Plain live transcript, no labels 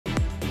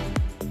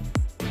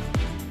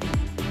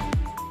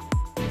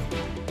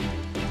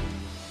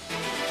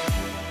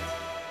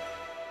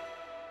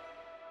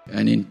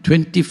And in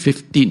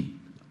 2015,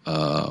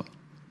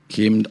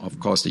 came,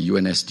 of course, the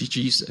UN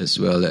SDGs as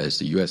well as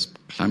the US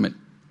climate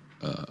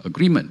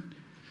agreement.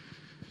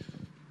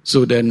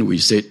 So then we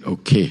said,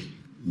 okay,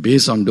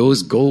 based on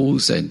those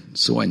goals and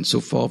so on and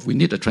so forth, we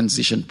need a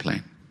transition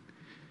plan.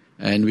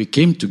 And we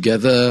came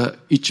together,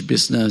 each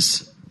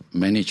business,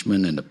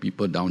 management and the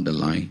people down the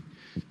line,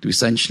 to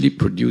essentially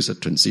produce a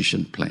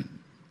transition plan.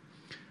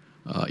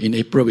 In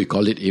April, we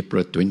call it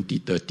April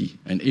 2030.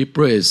 And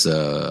April is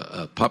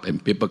a pulp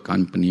and paper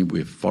company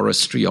with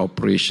forestry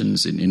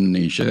operations in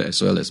Indonesia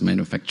as well as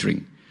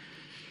manufacturing.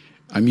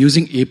 I'm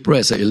using April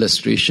as an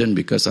illustration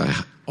because I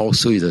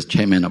also is the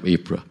chairman of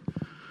April,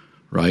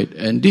 right?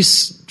 And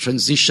this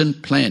transition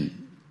plan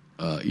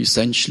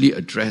essentially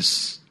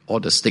address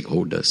all the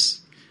stakeholders,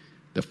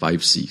 the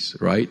 5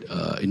 Cs, right?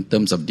 In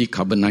terms of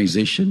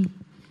decarbonization,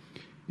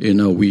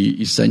 we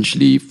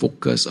essentially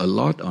focus a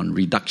lot on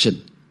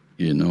reduction.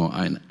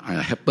 And I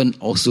happen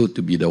also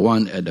to be the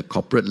one at the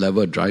corporate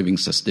level driving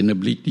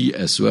sustainability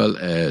as well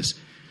as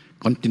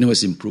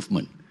continuous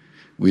improvement.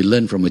 We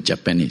learn from the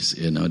Japanese,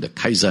 the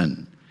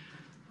Kaizen,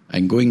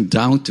 and going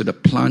down to the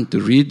plant to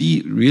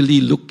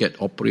really look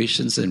at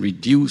operations and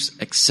reduce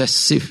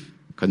excessive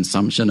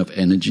consumption of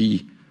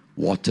energy,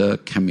 water,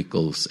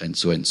 chemicals, and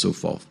so on and so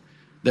forth.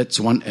 That's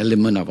one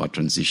element of our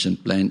transition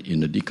plan in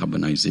the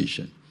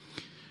decarbonization.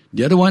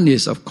 The other one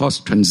is, of course,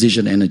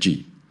 transition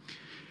energy.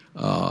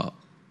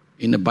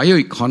 In the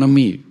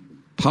bioeconomy,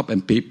 pulp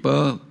and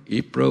paper,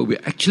 April,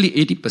 we're actually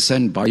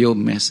 80%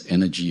 biomass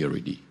energy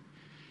already.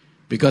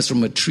 Because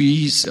from the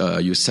trees,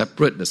 you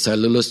separate the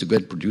cellulose to go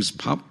and produce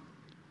pulp.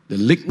 The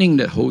lignin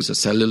that holds the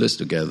cellulose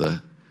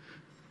together,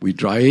 we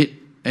dry it,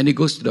 and it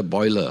goes to the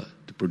boiler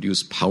to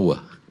produce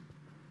power.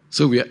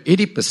 So we are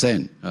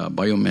 80%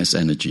 biomass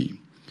energy.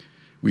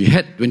 We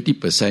had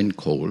 20%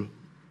 coal,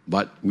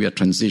 but we are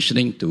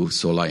transitioning to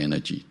solar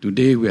energy.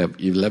 Today, we have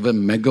 11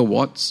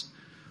 megawatts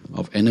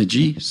of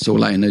energy,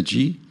 solar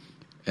energy,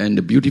 and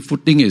the beautiful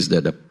thing is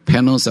that the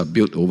panels are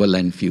built over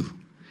landfill,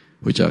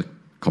 which are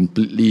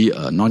completely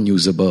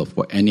non-usable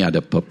for any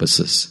other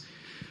purposes.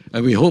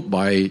 And we hope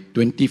by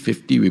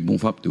 2050 we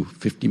move up to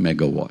 50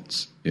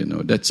 megawatts.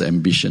 That's the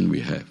ambition we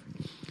have.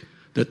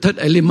 The third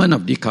element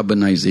of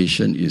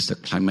decarbonization is the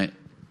climate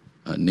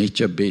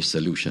nature-based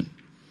solution.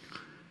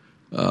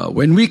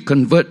 When we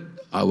convert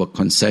our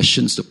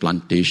concessions to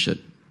plantation,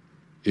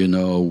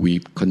 we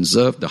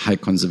conserve the high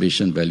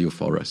conservation value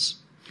forest.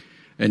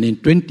 And in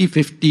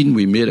 2015,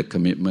 we made a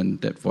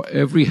commitment that for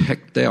every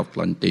hectare of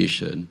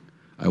plantation,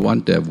 I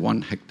want to have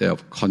 1 hectare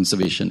of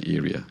conservation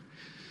area.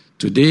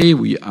 Today,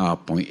 we are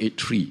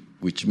 0.83,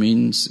 which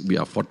means we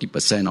are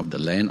 40% of the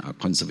land are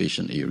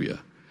conservation area.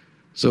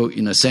 So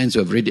in a sense, we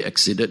have already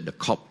exceeded the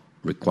COP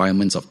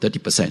requirements of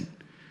 30%.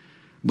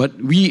 But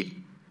we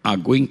are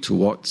going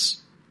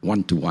towards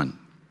 1-to-1,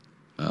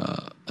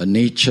 a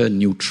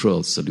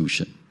nature-neutral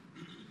solution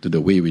to the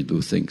way we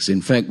do things.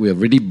 In fact, we have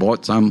already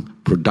bought some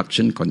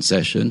production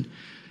concession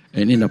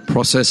and in a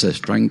process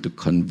of trying to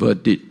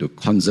convert it to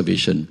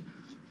conservation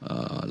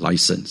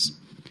license.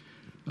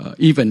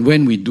 Even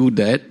when we do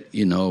that,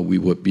 we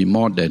would be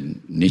more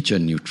than nature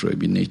neutral,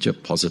 be nature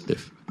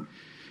positive.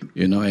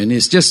 And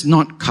it's just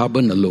not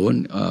carbon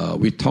alone.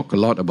 We talk a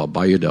lot about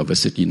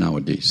biodiversity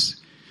nowadays.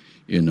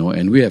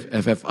 And we have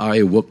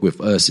FFI work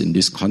with us in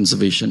these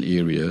conservation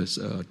areas.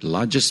 The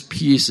largest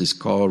piece is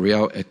called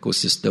Real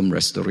Ecosystem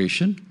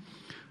Restoration,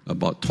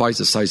 about twice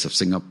the size of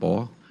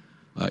Singapore,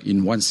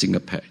 in one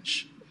single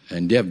patch.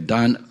 And they have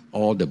done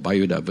all the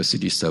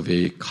biodiversity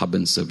survey,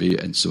 carbon survey,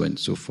 and so on and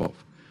so forth.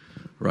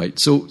 Right?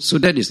 So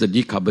that is the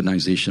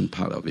decarbonization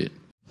part of it.